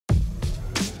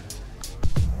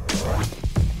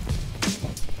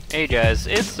Hey guys,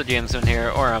 it's the Gamesmen here,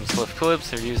 or I'm Swift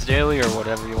Clips, Reviews Daily, or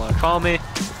whatever you want to call me.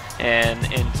 And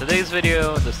in today's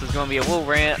video, this is going to be a little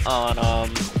rant on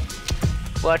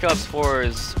Black Ops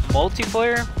 4's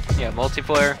multiplayer. Yeah,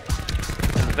 multiplayer.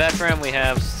 In the background, we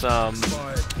have some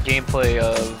gameplay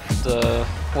of the,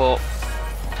 well,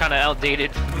 kind of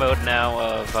outdated mode now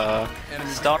of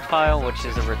Stockpile, which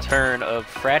is a return of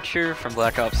Fracture from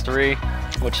Black Ops 3,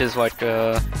 which is like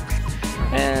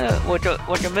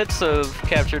like a mix of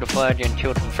capture the flag and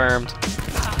kill confirmed,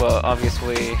 but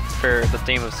obviously for the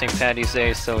theme of St. Paddy's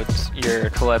Day, so you're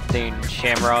collecting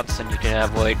shamrocks and you can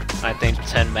have like, I think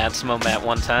 10 maximum at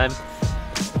one time,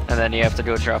 and then you have to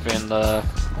go drop in the,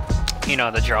 you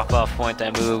know, the drop off point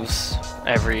that moves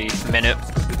every minute,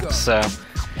 so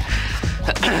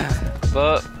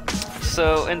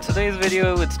so in today's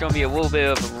video it's gonna be a little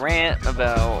bit of a rant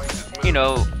about, you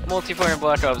know, multiplayer in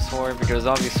Black Ops 4, because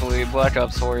obviously Black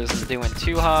Ops 4 isn't doing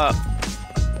too hot.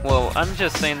 Well, I'm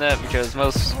just saying that because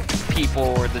most people,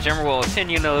 or the general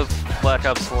opinion of Black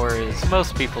Ops 4 is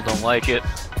most people don't like it.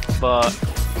 But,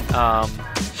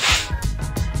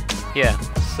 yeah,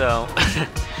 so,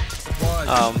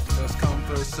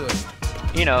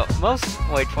 you know,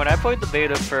 like, when I played the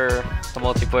beta for the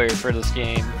multiplayer for this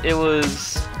game, it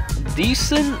was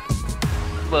decent,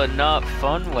 but not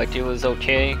fun. Like, it was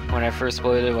okay when I first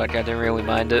played it, like, I didn't really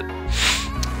mind it.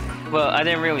 Well, I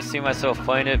didn't really see myself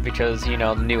playing it because, you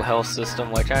know, the new health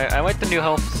system, like, I like the new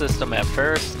health system at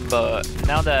first, but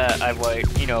now that I've, like,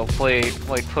 you know,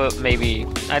 put maybe,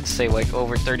 I'd say, like,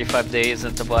 over 35 days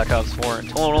into Black Ops 4 in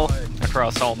total,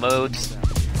 across all modes,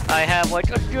 I have, like,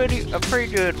 a pretty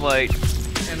good, like,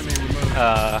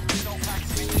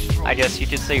 I guess you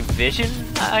could say vision,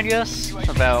 I guess,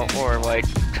 about, or, like,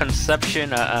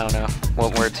 conception, I don't know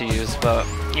what word to use, but,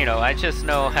 you know, I just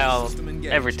know how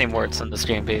everything works in this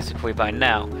game basically by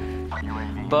now.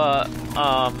 But,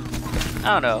 I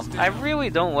don't know, I really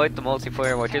don't like the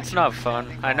multiplayer, like, it's not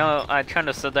fun. I know I kind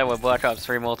of said that with Black Ops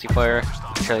 3 multiplayer,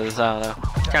 because, I don't know,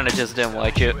 kind of just didn't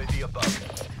like it.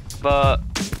 But,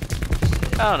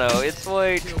 I don't know, it's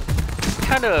like,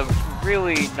 kind of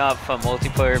really not fun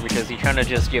multiplayer because you kind of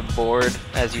just get bored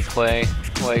as you play.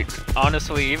 Like,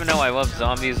 honestly, even though I love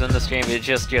zombies in this game, it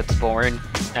just gets boring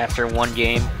after one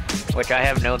game. Like, I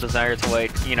have no desire to,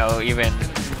 like, you know, even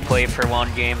play for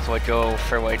long games, like, go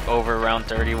for, like, over round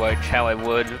 30, like, how I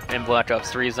would in Black Ops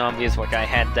 3 Zombies. Like, I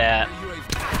had that,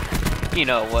 you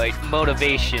know, like,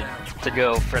 motivation to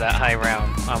go for that high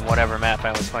round on whatever map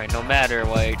I was playing, no matter,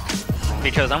 like,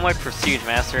 because I'm, like, Prestige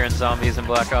Master in Zombies in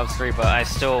Black Ops 3, but I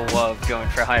still love going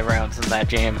for high rounds in that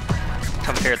game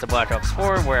compared to Black Ops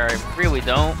 4, where I really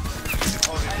don't.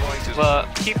 But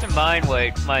keep in mind,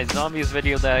 like, my Zombies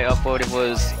video that I uploaded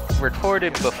was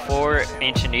recorded before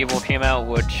Ancient Evil came out,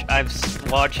 which I've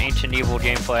watched Ancient Evil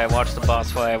gameplay, I watched the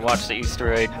boss fight, I watched the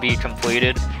Easter egg be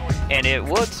completed, and it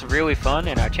looks really fun,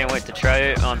 and I can't wait to try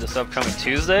it on this upcoming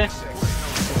Tuesday.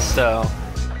 So,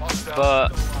 but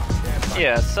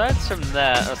yeah, aside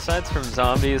from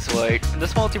Zombies, like,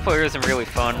 this multiplayer isn't really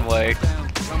fun. Like,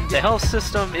 the health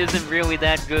system isn't really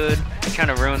that good. It kind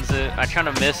of ruins it. I kind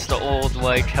of miss the old,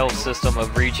 like, health system of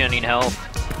regenning health.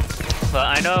 But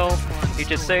I know you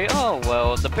just say, oh,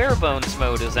 well, the bare bones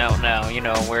mode is out now, you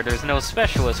know, where there's no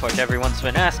specialist like everyone's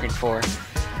been asking for.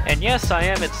 And yes, I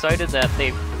am excited that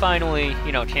they finally,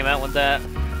 you know, came out with that.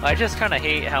 I just kind of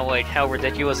hate how, like, how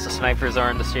ridiculous the snipers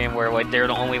are in this game, where, like, they're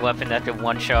the only weapon that can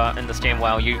one-shot in this game,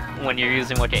 while when you're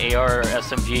using, like, an AR or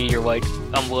SMG, you're, like,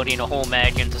 unloading a whole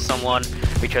mag into someone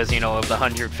because, you know, of the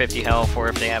 150 health, or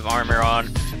if they have armor on,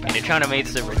 and it kind of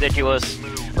makes it ridiculous.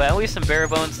 But at least in Bare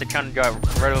Bones, they kind of got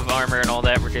rid of armor and all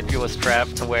that ridiculous crap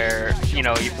to where, you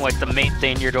know, like, the main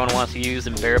thing you're going to want to use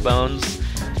in Bare Bones,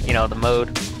 you know, the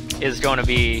mode, is going to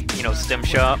be, you know, Stim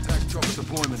Shot,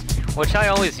 which I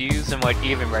always use in, like,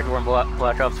 even regular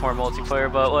Black Ops 4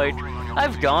 multiplayer, but, like,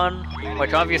 I've gone,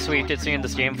 like, obviously you could see in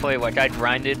this gameplay, like, I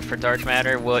grinded for Dark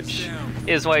Matter, which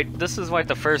is, like, this is, like,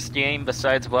 the first game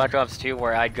besides Black Ops 2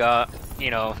 where I got, you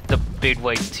know, the big,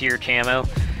 like, tier camo.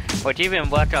 Like, even in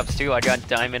Black Ops 2, I got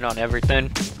Diamond on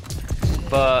everything,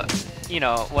 but, you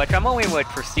know, like, I'm only, like,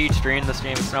 Prestige 3 in this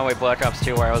game. It's not like Black Ops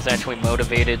 2 where I was actually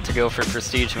motivated to go for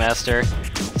Prestige Master,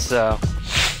 so.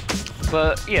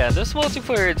 But yeah, this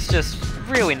multiplayer, it's just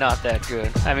really not that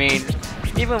good. I mean,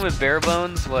 even with Bare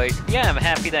Bones, like, yeah, I'm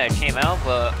happy that it came out,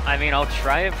 but I mean, I'll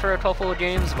try it for a couple of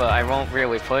games, but I won't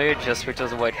really play it just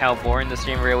because of, like, how boring this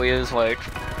game really is. Like,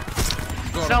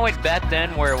 it's not like back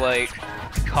then where, like,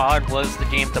 COD was the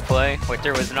game to play. Like,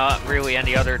 there was not really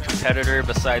any other competitor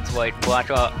besides, like,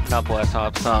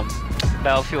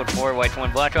 Battlefield 4. Like,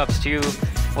 when Black Ops 2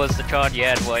 was the COD, you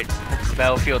had, like,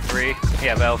 Battlefield 3.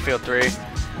 Yeah, Battlefield 3.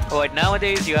 But like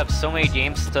nowadays, you have so many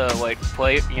games to like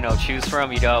play, you know, choose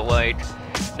from. You got like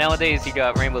nowadays you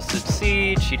got Rainbow Six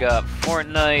Siege, you got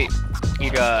Fortnite, you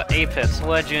got Apex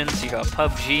Legends, you got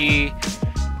PUBG.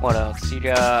 What else? You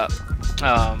got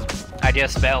I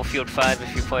guess Battlefield 5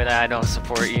 if you play that. I don't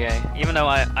support EA, even though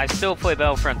I still play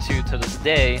Battlefront 2 to this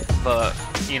day. But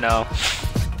you know,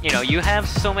 you have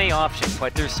so many options.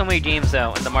 Like there's so many games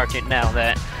out in the market now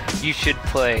that you should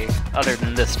play other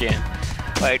than this game.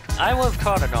 Like, I love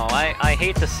COD and all. I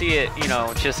hate to see it, you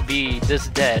know, just be this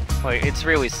dead. Like, it's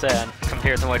really sad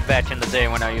compared to like back in the day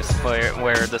when I used to play it,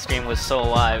 where this game was so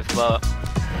alive. But,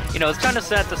 you know, it's kind of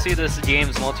sad to see this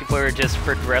game's multiplayer just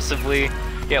progressively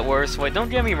get worse. Like, don't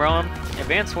get me wrong,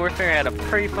 Advanced Warfare had a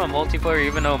pretty fun multiplayer,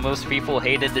 even though most people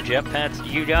hated the jetpacks.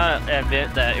 You gotta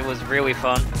admit that it was really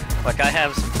fun. Like, I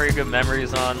have some pretty good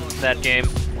memories on that game.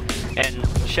 And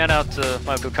shout out to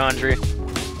Michael Condrey.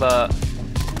 But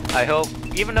I hope,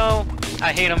 even though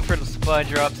I hate him for the supply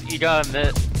drops, you gotta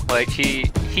admit, like, he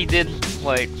did,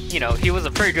 like, you know, he was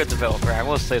a pretty good developer, I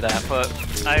will say that, but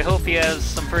I hope he has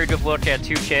some pretty good look at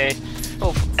 2K.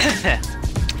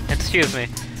 Excuse me.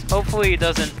 Hopefully he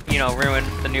doesn't, you know, ruin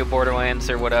the new Borderlands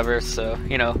or whatever, so,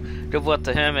 you know, good luck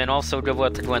to him, and also good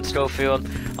luck to Gwen Schofield.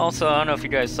 Also, I don't know if you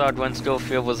guys saw, Gwen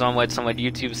Schofield was on, like, some, like,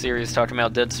 YouTube series talking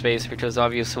about Dead Space, because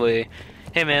obviously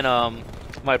him and,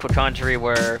 Michael Condrey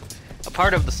were a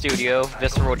part of the studio,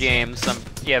 Visceral Games,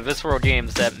 Visceral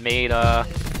Games that made,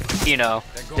 you know,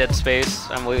 Dead Space,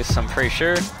 at least I'm pretty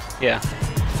sure, yeah.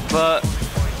 But,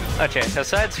 okay,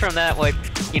 aside from that, like,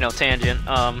 you know, tangent,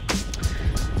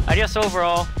 I guess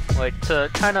overall, like, to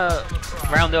kind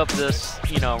of round up this,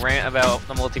 you know, rant about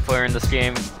the multiplayer in this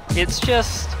game, it's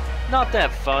just not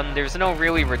that fun. There's no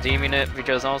really redeeming it,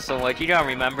 because also, like, you gotta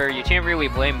remember, you can't really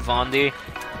blame Vondi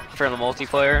for the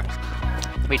multiplayer,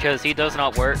 because he does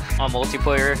not work on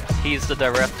multiplayer. He's the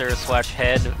director slash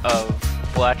head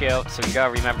of Blackout, so you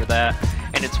gotta remember that.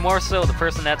 And it's more so the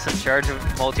person that's in charge of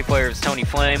multiplayer is Tony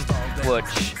Flame,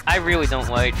 which I really don't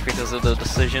like because of the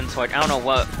decisions. Like, I don't know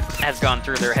what has gone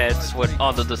through their heads with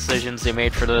all the decisions they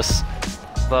made for this.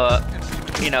 But,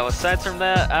 you know, aside from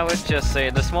that, I would just say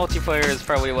this multiplayer is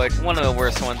probably like one of the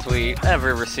worst ones we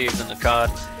ever received in the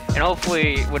COD. And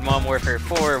hopefully with Modern Warfare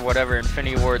 4, or whatever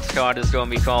Infinity Ward's COD is going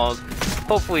to be called,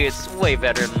 hopefully it's way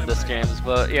better than this game's.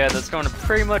 But yeah, that's going to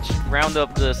pretty much round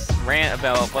up this rant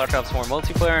about Black Ops 4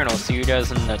 multiplayer, and I'll see you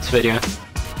guys in the next video.